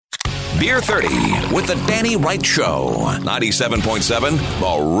Beer 30 with the Danny Wright Show. 97.7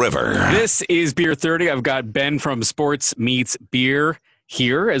 The River. This is Beer 30. I've got Ben from Sports Meets Beer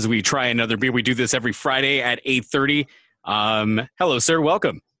here as we try another beer. We do this every Friday at 8:30. Hello, sir.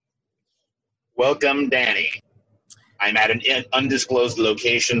 Welcome. Welcome, Danny. I'm at an undisclosed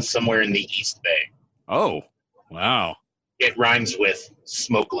location somewhere in the East Bay. Oh, wow. It rhymes with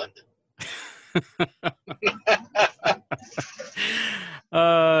Smokeland.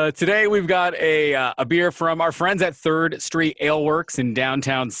 Today we've got a beer from our friends at Third Street Ale Works in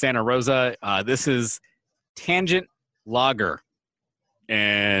downtown Santa Rosa. This is Tangent Lager,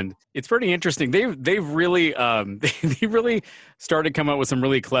 and it's pretty interesting. They've really they really started coming up with some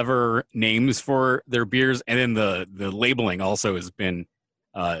really clever names for their beers, and then the labeling also has been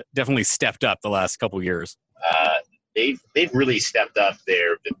definitely stepped up the last couple years. They've really stepped up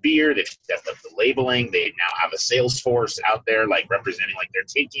the beer. They've stepped up the labeling. They now have a sales force out there, like representing, like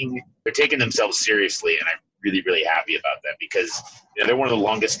they're taking themselves seriously, and I'm really, really happy about that because they're one of the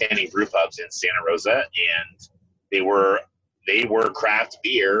longest standing brew pubs in Santa Rosa, and they were craft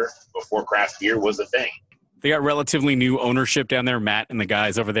beer before craft beer was a thing. They got relatively new ownership down there. Matt and the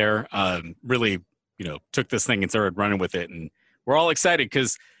guys over there really, took this thing and started running with it, and we're all excited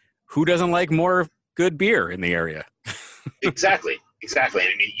because who doesn't like more good beer in the area? Exactly. I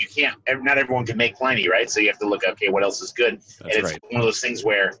mean, you can't. Not everyone can make plenty, right? So you have to look. Okay, what else is good? That's and it's right. One of those things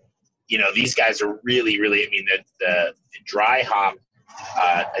where, these guys are really, really. I mean, the dry hop.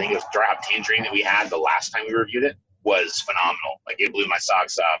 I think it was dry hop tangerine that we had the last time we reviewed it was phenomenal. Like it blew my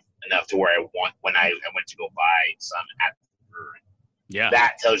socks off enough to where when I went to go buy some at the brewery. Yeah,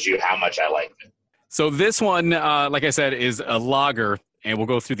 that tells you how much I liked it. So this one, like I said, is a lager. And we'll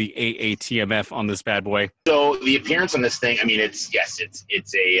go through the AATMF on this bad boy. So the appearance on this thing, I mean, it's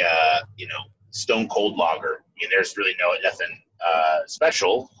a stone cold lager. I mean, there's really nothing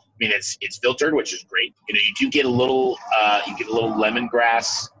special. I mean, it's filtered, which is great. You do get a little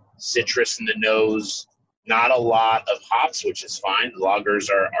lemongrass, citrus in the nose. Not a lot of hops, which is fine.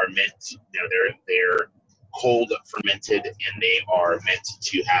 Lagers are meant, they're cold fermented, and they are meant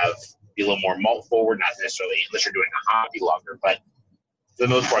to be a little more malt forward. Not necessarily unless you're doing a hoppy lager, but for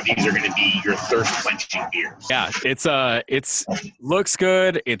the most part, these are going to be your thirst-quenching beers. Yeah, it's looks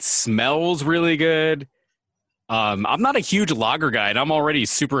good. It smells really good. I'm not a huge lager guy, and I'm already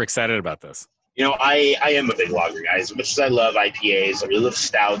super excited about this. I am a big lager guy. As much as I love IPAs, I really love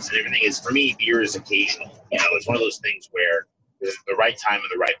stouts, and everything is, for me, beer is occasional. It's one of those things where there's the right time and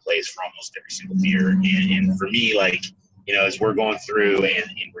the right place for almost every single beer. And for me, as we're going through and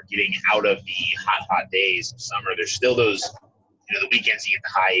we're getting out of the hot days of summer, there's still those – the weekends you get the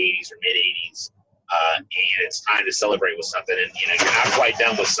high 80s or mid 80s, and it's time to celebrate with something. And you're not quite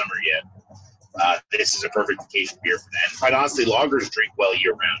done with summer yet. This is a perfect occasion beer for that. And quite honestly, lagers drink well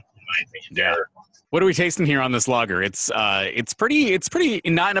year round, in my opinion. Yeah. What are we tasting here on this lager? It's pretty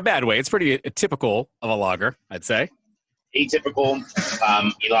not in a bad way. It's pretty typical of a lager, I'd say. Atypical,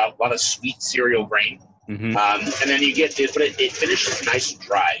 a lot of sweet cereal grain, and then you get it, but it finishes nice and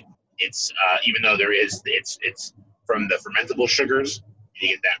dry. It's even though it's from the fermentable sugars, you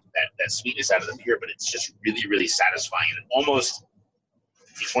get that sweetness out of the beer, but it's just really, really satisfying. And almost,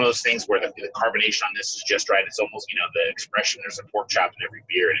 it's one of those things where the carbonation on this is just right. It's almost, the expression, there's a pork chop in every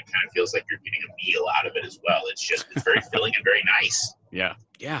beer, and it kind of feels like you're getting a meal out of it as well. It's very filling and very nice.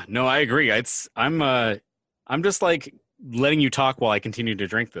 Yeah. No, I agree. I'm just like letting you talk while I continue to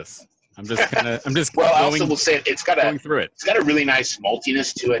drink this. I'm just well, I also will say it's got going through it. It's got a really nice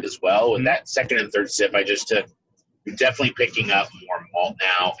maltiness to it as well. And that second and third sip I just took, you're definitely picking up more malt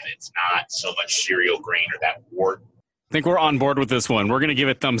now, and it's not so much cereal grain or that wort. I think we're on board with this one. We're going to give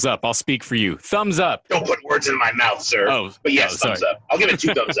it thumbs up. I'll speak for you. Thumbs up. Don't put words in my mouth, sir. But yes, thumbs up. I'll give it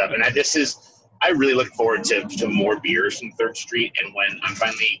 2 thumbs up. And I really look forward to more beers from Third Street. And when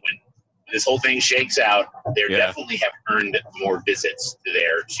this whole thing shakes out, they definitely have earned more visits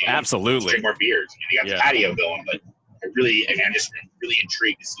there to absolutely drink more beers. You got the patio going, but I'm just really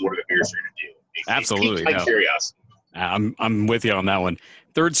intrigued to see what the beers are going to do. Absolutely. My curiosity. I'm with you on that one.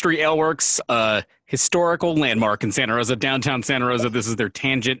 Third Street Ale Works, historical landmark in Santa Rosa, downtown Santa Rosa. This is their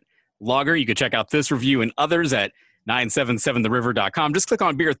Tangent Lager. You can check out this review and others at 977theriver.com. Just click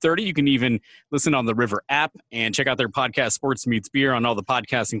on Beer 30. You can even listen on the River app and check out their podcast, Sports Meets Beer, on all the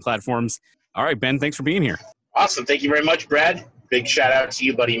podcasting platforms. All right, Ben, thanks for being here. Awesome. Thank you very much, Brad. Big shout out to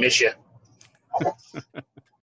you, buddy. Miss you.